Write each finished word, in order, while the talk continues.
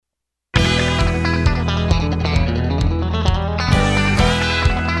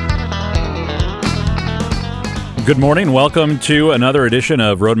Good morning. Welcome to another edition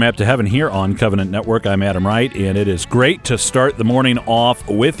of Roadmap to Heaven here on Covenant Network. I'm Adam Wright, and it is great to start the morning off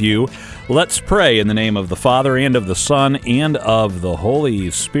with you. Let's pray in the name of the Father, and of the Son, and of the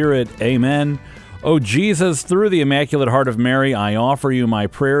Holy Spirit. Amen. O Jesus, through the Immaculate Heart of Mary, I offer you my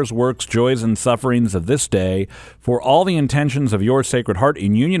prayers, works, joys, and sufferings of this day for all the intentions of your Sacred Heart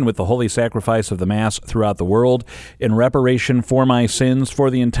in union with the holy sacrifice of the Mass throughout the world, in reparation for my sins, for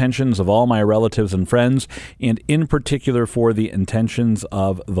the intentions of all my relatives and friends, and in particular for the intentions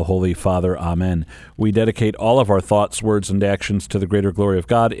of the Holy Father. Amen. We dedicate all of our thoughts, words, and actions to the greater glory of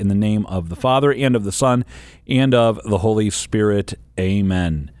God in the name of the Father, and of the Son, and of the Holy Spirit.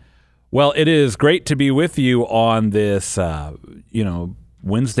 Amen. Well, it is great to be with you on this,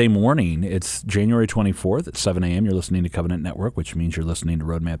 Wednesday morning. It's January 24th at 7 a.m. You're listening to Covenant Network, which means you're listening to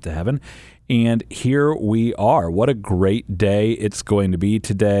Roadmap to Heaven. And here we are. What a great day it's going to be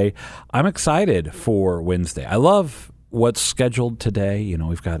today. I'm excited for Wednesday. I love what's scheduled today.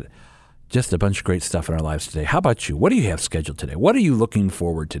 We've got just a bunch of great stuff in our lives today. How about you? What do you have scheduled today? What are you looking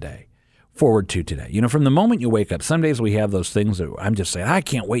forward to today? From the moment you wake up, some days we have those things that I'm just saying, I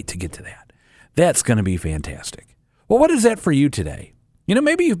can't wait to get to that. That's going to be fantastic. Well, what is that for you today?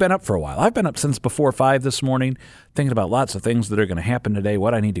 Maybe you've been up for a while. I've been up since before 5 this morning, thinking about lots of things that are going to happen today,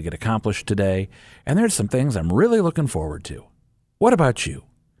 what I need to get accomplished today, and there's some things I'm really looking forward to. What about you?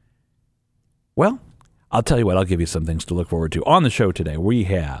 Well, I'll tell you what, I'll give you some things to look forward to. On the show today, we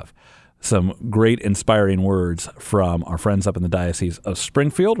have some great inspiring words from our friends up in the Diocese of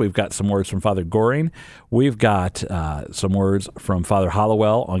Springfield. We've got some words from Father Goring. We've got some words from Father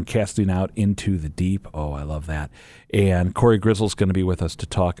Hollowell on casting out into the deep. Oh, I love that. And Corey Grizzle's going to be with us to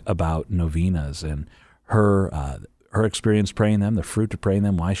talk about novenas and her experience praying them, the fruit of praying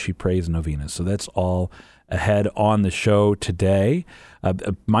them, why she prays novenas. So that's all ahead on the show today.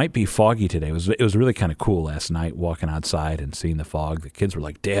 It might be foggy today. It was really kind of cool last night walking outside and seeing the fog. The kids were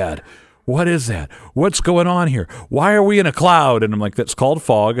like, "Dad, what is that? What's going on here? Why are we in a cloud?" And I'm like, that's called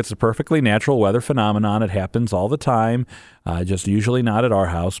fog. It's a perfectly natural weather phenomenon. It happens all the time, just usually not at our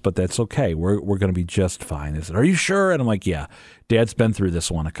house, but that's okay. We're going to be just fine. They said, "Are you sure?" And I'm like, yeah, Dad's been through this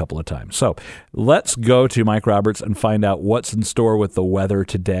one a couple of times. So let's go to Mike Roberts and find out what's in store with the weather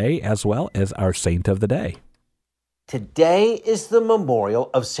today, as well as our saint of the day. Today is the memorial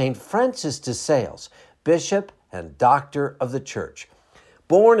of St. Francis de Sales, Bishop and Doctor of the Church.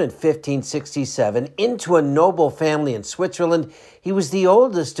 Born in 1567 into a noble family in Switzerland, he was the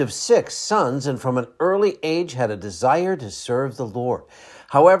oldest of 6 sons and from an early age had a desire to serve the Lord.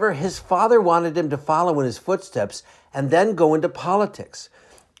 However, his father wanted him to follow in his footsteps and then go into politics.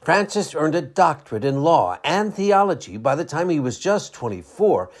 Francis earned a doctorate in law and theology by the time he was just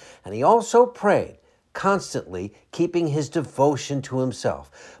 24, and he also prayed, constantly keeping his devotion to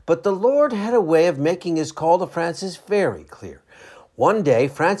himself. But the Lord had a way of making his call to Francis very clear. One day,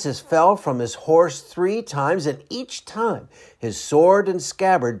 Francis fell from his horse 3 times, and each time his sword and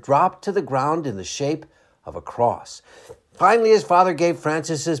scabbard dropped to the ground in the shape of a cross. Finally, his father gave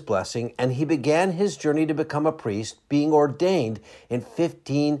Francis his blessing, and he began his journey to become a priest, being ordained in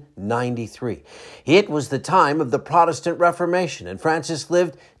 1593. It was the time of the Protestant Reformation, and Francis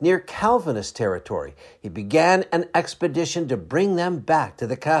lived near Calvinist territory. He began an expedition to bring them back to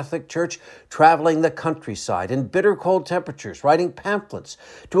the Catholic Church, traveling the countryside in bitter cold temperatures, writing pamphlets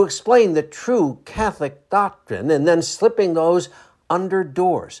to explain the true Catholic doctrine, and then slipping those under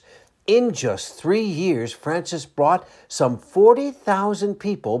doors. In just 3 years, Francis brought some 40,000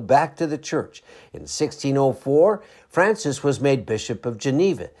 people back to the church. In 1604, Francis was made Bishop of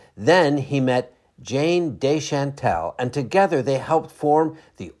Geneva. Then he met Jane de Chantal, and together they helped form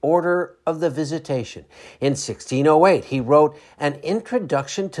the Order of the Visitation. In 1608, he wrote an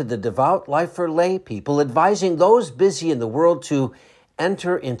introduction to the devout life for lay people, advising those busy in the world to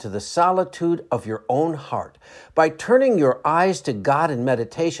enter into the solitude of your own heart. By turning your eyes to God in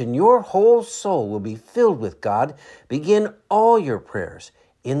meditation, your whole soul will be filled with God. Begin all your prayers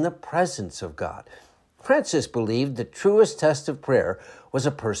in the presence of God. Francis believed the truest test of prayer was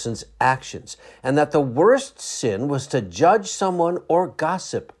a person's actions, and that the worst sin was to judge someone or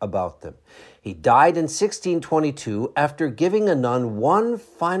gossip about them. He died in 1622 after giving a nun one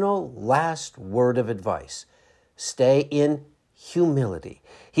final last word of advice: stay in humility.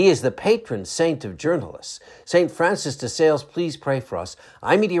 He is the patron saint of journalists. St. Francis de Sales, please pray for us.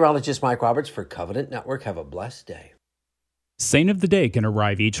 I'm meteorologist Mike Roberts for Covenant Network. Have a blessed day. Saint of the Day can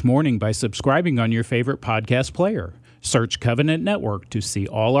arrive each morning by subscribing on your favorite podcast player. Search Covenant Network to see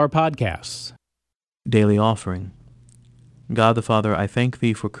all our podcasts. Daily Offering. God the Father, I thank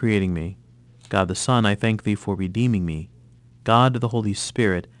Thee for creating me. God the Son, I thank Thee for redeeming me. God the Holy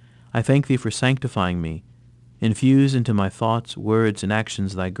Spirit, I thank Thee for sanctifying me. Infuse into my thoughts, words, and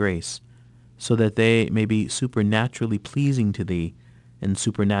actions thy grace, so that they may be supernaturally pleasing to thee and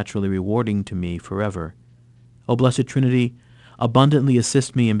supernaturally rewarding to me forever. O blessed Trinity, abundantly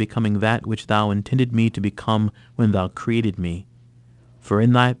assist me in becoming that which thou intended me to become when thou created me. For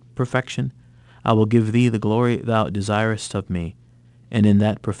in thy perfection I will give thee the glory thou desirest of me, and in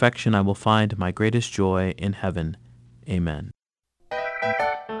that perfection I will find my greatest joy in heaven. Amen.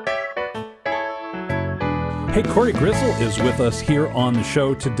 Hey, Corey Grizzle is with us here on the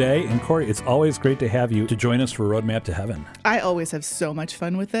show today. And Corey, it's always great to have you to join us for Roadmap to Heaven. I always have so much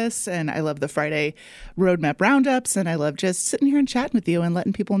fun with this, and I love the Friday Roadmap Roundups, and I love just sitting here and chatting with you and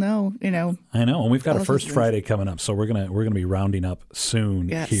letting people know, I know, and we've got a first Friday coming up, so we're gonna be rounding up soon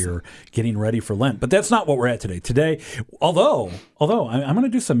here, getting ready for Lent. But that's not what we're at today. Today, although I'm going to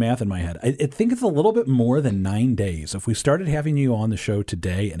do some math in my head, I think it's a little bit more than 9 days. If we started having you on the show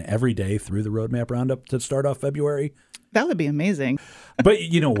today and every day through the Roadmap Roundup to start off February. That would be amazing. But,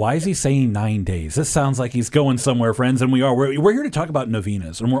 why is he saying 9 days? This sounds like he's going somewhere, friends, and we are. We're here to talk about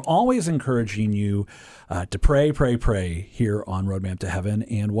novenas, and we're always encouraging you to pray here on Roadmap to Heaven.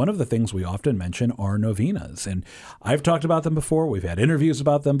 And one of the things we often mention are novenas. And I've talked about them before. We've had interviews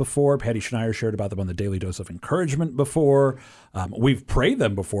about them before. Patty Schneier shared about them on the Daily Dose of Encouragement before. We've prayed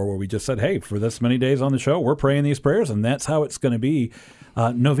them before where we just said, hey, for this many days on the show, we're praying these prayers, and that's how it's going to be.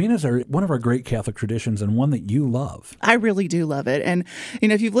 Novenas are one of our great Catholic traditions and one that you love. I really do love it. And,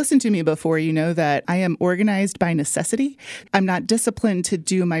 if you've listened to me before, you know that I am organized by necessity. I'm not disciplined to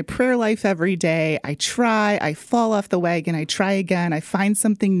do my prayer life every day. I try, I fall off the wagon, I try again, I find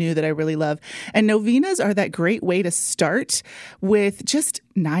something new that I really love. And novenas are that great way to start with just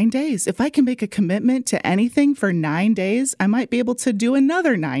 9 days. If I can make a commitment to anything for 9 days, I might be able to do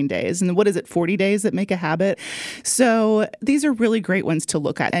another 9 days. And what is it, 40 days that make a habit? So these are really great ones to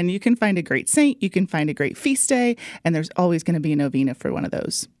look at. And you can find a great saint, you can find a great feast day, and there's always going to be a novena for one of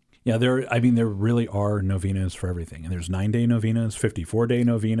those. Yeah, there really are novenas for everything. And there's 9-day novenas, 54-day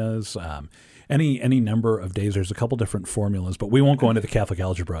novenas, any number of days. There's a couple different formulas, but we won't go into the Catholic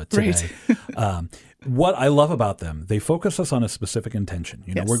algebra today. Right. What I love about them, they focus us on a specific intention.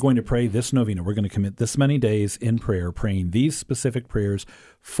 Yes. We're going to pray this novena. We're going to commit this many days in prayer, praying these specific prayers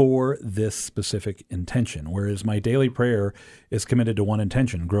for this specific intention. Whereas my daily prayer is committed to one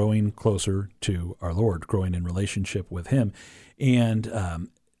intention, growing closer to our Lord, growing in relationship with Him. And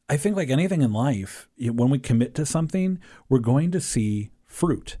I think like anything in life, when we commit to something, we're going to see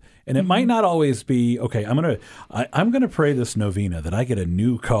fruit. And it might not always be, okay, I'm gonna pray this novena that I get a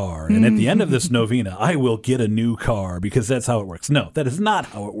new car. And at the end of this novena, I will get a new car because that's how it works. No, that is not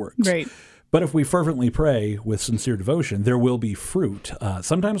how it works. Right. But if we fervently pray with sincere devotion, there will be fruit.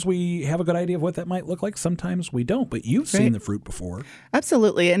 Sometimes we have a good idea of what that might look like. Sometimes we don't. But you've seen the fruit before.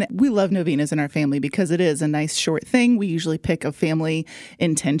 Absolutely. And we love novenas in our family because it is a nice short thing. We usually pick a family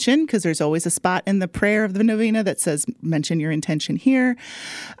intention because there's always a spot in the prayer of the novena that says, mention your intention here.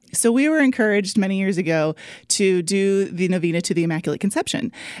 So we were encouraged many years ago to do the novena to the Immaculate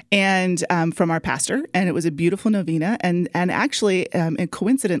Conception, and from our pastor, and it was a beautiful novena. And actually, and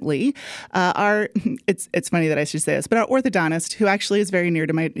coincidentally, it's funny that I should say this, but our orthodontist, who actually is very dear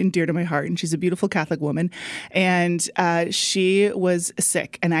to my heart, and she's a beautiful Catholic woman, and she was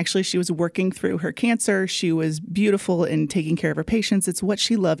sick, and actually she was working through her cancer. She was beautiful in taking care of her patients. It's what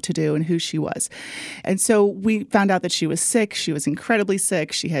she loved to do and who she was, and so we found out that she was sick. She was incredibly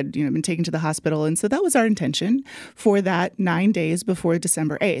sick. She had been taken to the hospital. And so that was our intention for that 9 days before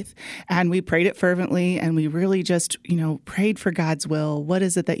December 8th. And we prayed it fervently, and we really just, prayed for God's will. What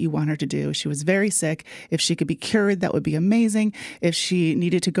is it that you want her to do? She was very sick. If she could be cured, that would be amazing. If she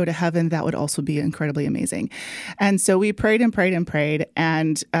needed to go to heaven, that would also be incredibly amazing. And so we prayed and prayed and prayed.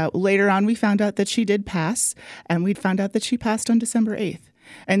 And later on, we found out that she did pass, and we found out that she passed on December 8th.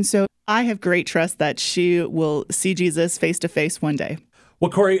 And so I have great trust that she will see Jesus face to face one day. Well,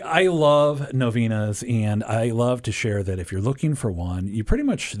 Corey, I love novenas, and I love to share that if you're looking for one, you pretty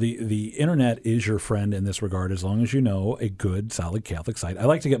much, the internet is your friend in this regard, as long as you know a good, solid Catholic site. I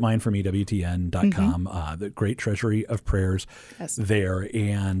like to get mine from EWTN.com, the great treasury of prayers there.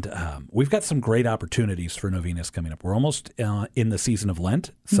 And we've got some great opportunities for novenas coming up. We're almost in the season of Lent,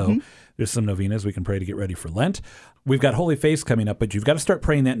 so there's some novenas we can pray to get ready for Lent. We've got Holy Face coming up, but you've got to start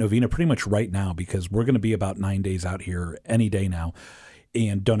praying that novena pretty much right now, because we're going to be about 9 days out here any day now.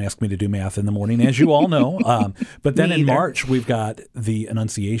 And don't ask me to do math in the morning, as you all know. But then in March, we've got the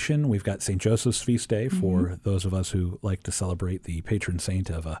Annunciation. We've got St. Joseph's Feast Day for those of us who like to celebrate the patron saint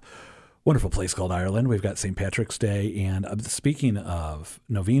of a wonderful place called Ireland. We've got St. Patrick's Day. And speaking of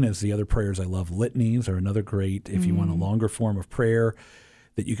novenas, the other prayers I love, litanies are another great, if you want a longer form of prayer.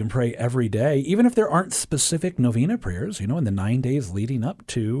 that you can pray every day, even if there aren't specific novena prayers, in the 9 days leading up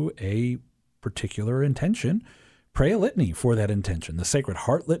to a particular intention. Pray a litany for that intention. The Sacred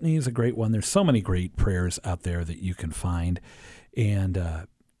Heart Litany is a great one. There's so many great prayers out there that you can find. And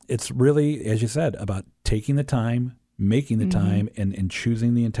it's really, as you said, about taking the time, making the time, and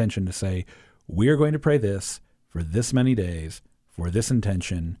choosing the intention to say, we are going to pray this for this many days, for this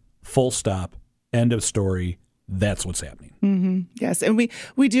intention, full stop, end of story. That's what's happening. Yes, and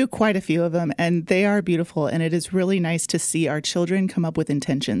we do quite a few of them, and they are beautiful, and it is really nice to see our children come up with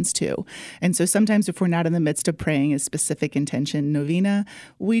intentions too. And so sometimes if we're not in the midst of praying a specific intention novena,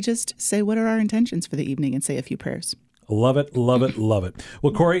 we just say, what are our intentions for the evening, and say a few prayers. Love it, love it, love it.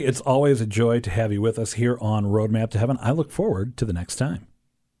 Well, Corey, it's always a joy to have you with us here on Roadmap to Heaven. I look forward to the next time.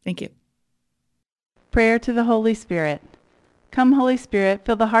 Thank you. Prayer to the Holy Spirit. Come, Holy Spirit,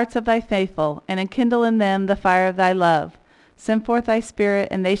 fill the hearts of thy faithful, and enkindle in them the fire of thy love. Send forth thy Spirit,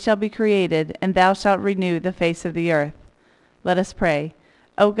 and they shall be created, and thou shalt renew the face of the earth. Let us pray.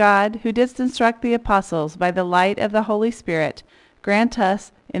 O God, who didst instruct the apostles by the light of the Holy Spirit, grant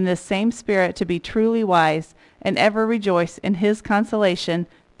us in this same Spirit to be truly wise, and ever rejoice in his consolation,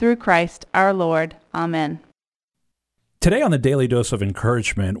 through Christ our Lord. Amen. Today on the Daily Dose of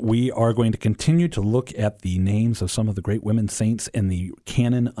Encouragement, we are going to continue to look at the names of some of the great women saints in the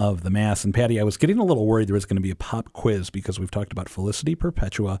canon of the Mass. And Patty, I was getting a little worried there was going to be a pop quiz because we've talked about Felicity,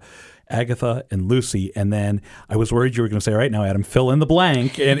 Perpetua, Agatha, and Lucy. And then I was worried you were going to say, all right, now, Adam, fill in the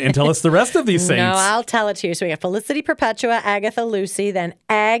blank and tell us the rest of these saints. No, I'll tell it to you. So we got Felicity, Perpetua, Agatha, Lucy, then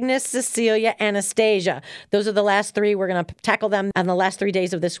Agnes, Cecilia, Anastasia. Those are the last three. We're going to tackle them on the last 3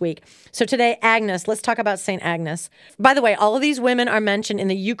 days of this week. So today, Agnes. Let's talk about St. Agnes. By the way, all of these women are mentioned in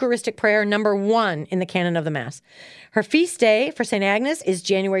the Eucharistic prayer number 1 in the canon of the Mass. Her feast day for St. Agnes is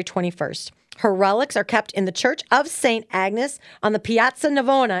January 21st. Her relics are kept in the Church of St. Agnes on the Piazza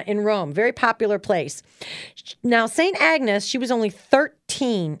Navona in Rome, very popular place. Now, St. Agnes, she was only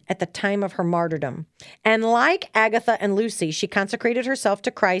 13 at the time of her martyrdom. And like Agatha and Lucy, she consecrated herself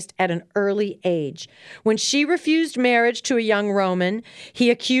to Christ at an early age. When she refused marriage to a young Roman, he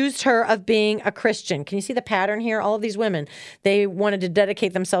accused her of being a Christian. Can you see the pattern here? All of these women, they wanted to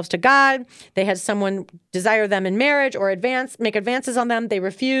dedicate themselves to God. They had someone desire them in marriage or make advances on them. They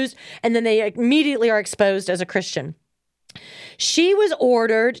refused, and then they immediately are exposed as a Christian. She was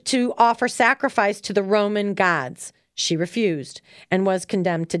ordered to offer sacrifice to the Roman gods. She refused and was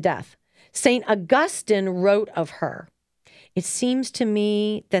condemned to death. St. Augustine wrote of her, "It seems to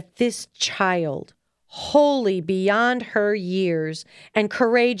me that this child, holy beyond her years and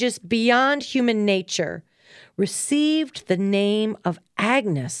courageous beyond human nature, received the name of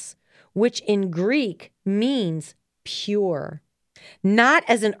Agnes, which in Greek means pure, not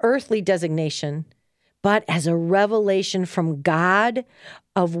as an earthly designation, but as a revelation from God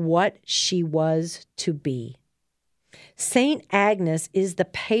of what she was to be." Saint Agnes is the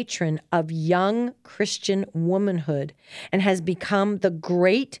patron of young Christian womanhood and has become the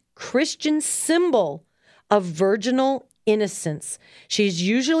great Christian symbol of virginal innocence. She's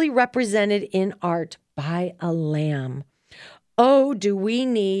usually represented in art by a lamb. Oh, do we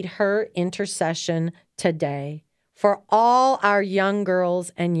need her intercession today for all our young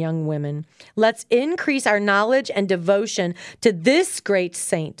girls and young women. Let's increase our knowledge and devotion to this great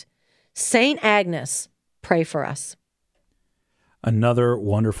saint. Saint Agnes, pray for us. Another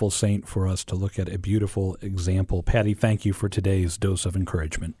wonderful saint for us to look at, a beautiful example. Patty, thank you for today's dose of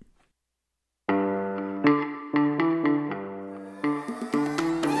encouragement.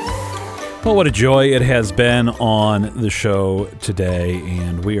 Well, what a joy it has been on the show today,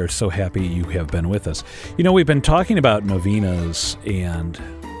 and we are so happy you have been with us. You know, we've been talking about novenas, and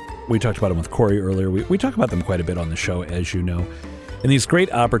we talked about them with Corey earlier. We talk about them quite a bit on the show, as you know, and these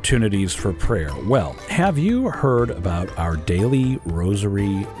great opportunities for prayer. Well, have you heard about our daily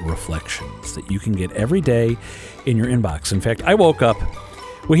rosary reflections that you can get every day in your inbox? In fact, I woke up,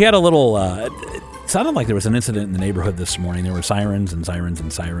 we had a little... it sounded like there was an incident in the neighborhood this morning. There were sirens, and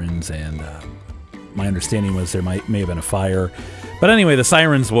my understanding was there may have been a fire. But anyway, the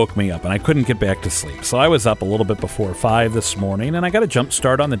sirens woke me up, and I couldn't get back to sleep. So I was up a little bit before 5 this morning, and I got a jump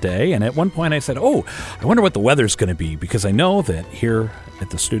start on the day. And at one point I said, I wonder what the weather's going to be, because I know that here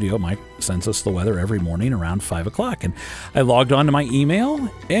at the studio, Mike sends us the weather every morning around 5 o'clock. And I logged on to my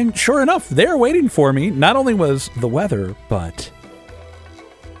email, and sure enough, there waiting for me, not only was the weather, but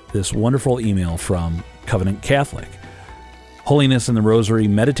this wonderful email from Covenant Catholic. Holiness in the Rosary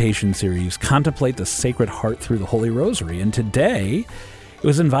meditation series, contemplate the Sacred Heart through the Holy Rosary. And today It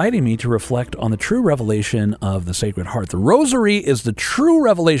was inviting me to reflect on the true revelation of the Sacred Heart. The Rosary is the true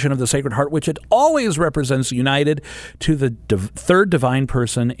revelation of the Sacred Heart, which it always represents united to the third divine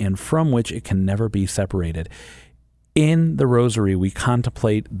person and from which it can never be separated. In the Rosary, we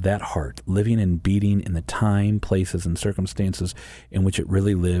contemplate that heart, living and beating in the time, places, and circumstances in which it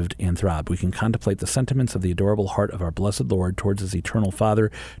really lived and throbbed. We can contemplate the sentiments of the adorable heart of our blessed Lord towards his eternal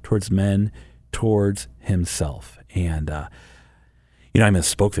Father, towards men, towards himself. And, I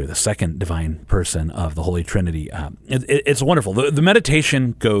misspoke there, the second divine person of the Holy Trinity. It's wonderful. The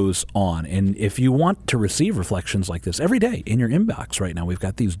meditation goes on. And if you want to receive reflections like this every day in your inbox right now, we've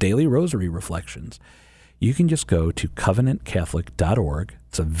got these daily Rosary reflections. You can just go to covenantcatholic.org.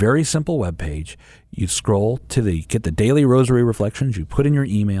 It's a very simple webpage. You scroll to get the daily Rosary reflections, you put in your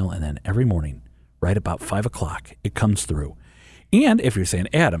email, and then every morning, right about 5 o'clock, it comes through. And if you're saying,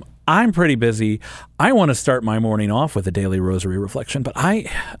 Adam, I'm pretty busy, I want to start my morning off with a daily Rosary reflection, but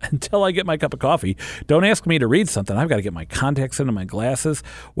until I get my cup of coffee, don't ask me to read something. I've got to get my contacts into my glasses.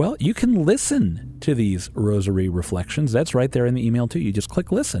 Well, you can listen to these Rosary reflections. That's right there in the email too. You just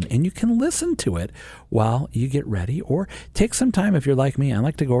click listen, and you can listen to it while you get ready, or take some time if you're like me. I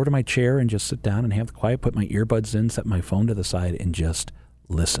like to go over to my chair and just sit down and have the quiet, put my earbuds in, set my phone to the side, and just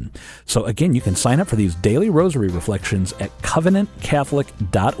listen. So again, you can sign up for these daily Rosary reflections at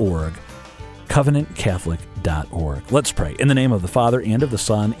covenantcatholic.org, covenantcatholic.org. Let's pray. In the name of the Father, and of the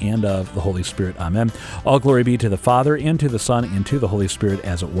Son, and of the Holy Spirit. Amen. All glory be to the Father, and to the Son, and to the Holy Spirit,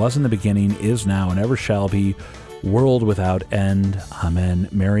 as it was in the beginning, is now, and ever shall be, world without end. Amen.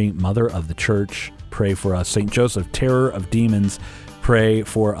 Mary, Mother of the Church, pray for us. Saint Joseph, terror of demons, pray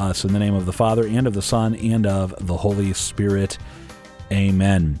for us. In the name of the Father, and of the Son, and of the Holy Spirit.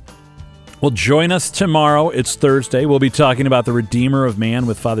 Amen. Well, join us tomorrow. It's Thursday. We'll be talking about the Redeemer of Man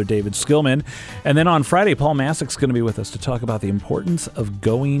with Father David Skillman. And then on Friday, Paul Masick's going to be with us to talk about the importance of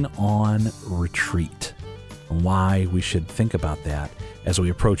going on retreat and why we should think about that as we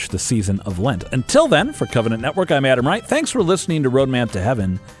approach the season of Lent. Until then, for Covenant Network, I'm Adam Wright. Thanks for listening to Roadmap to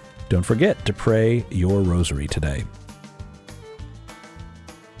Heaven. Don't forget to pray your rosary today.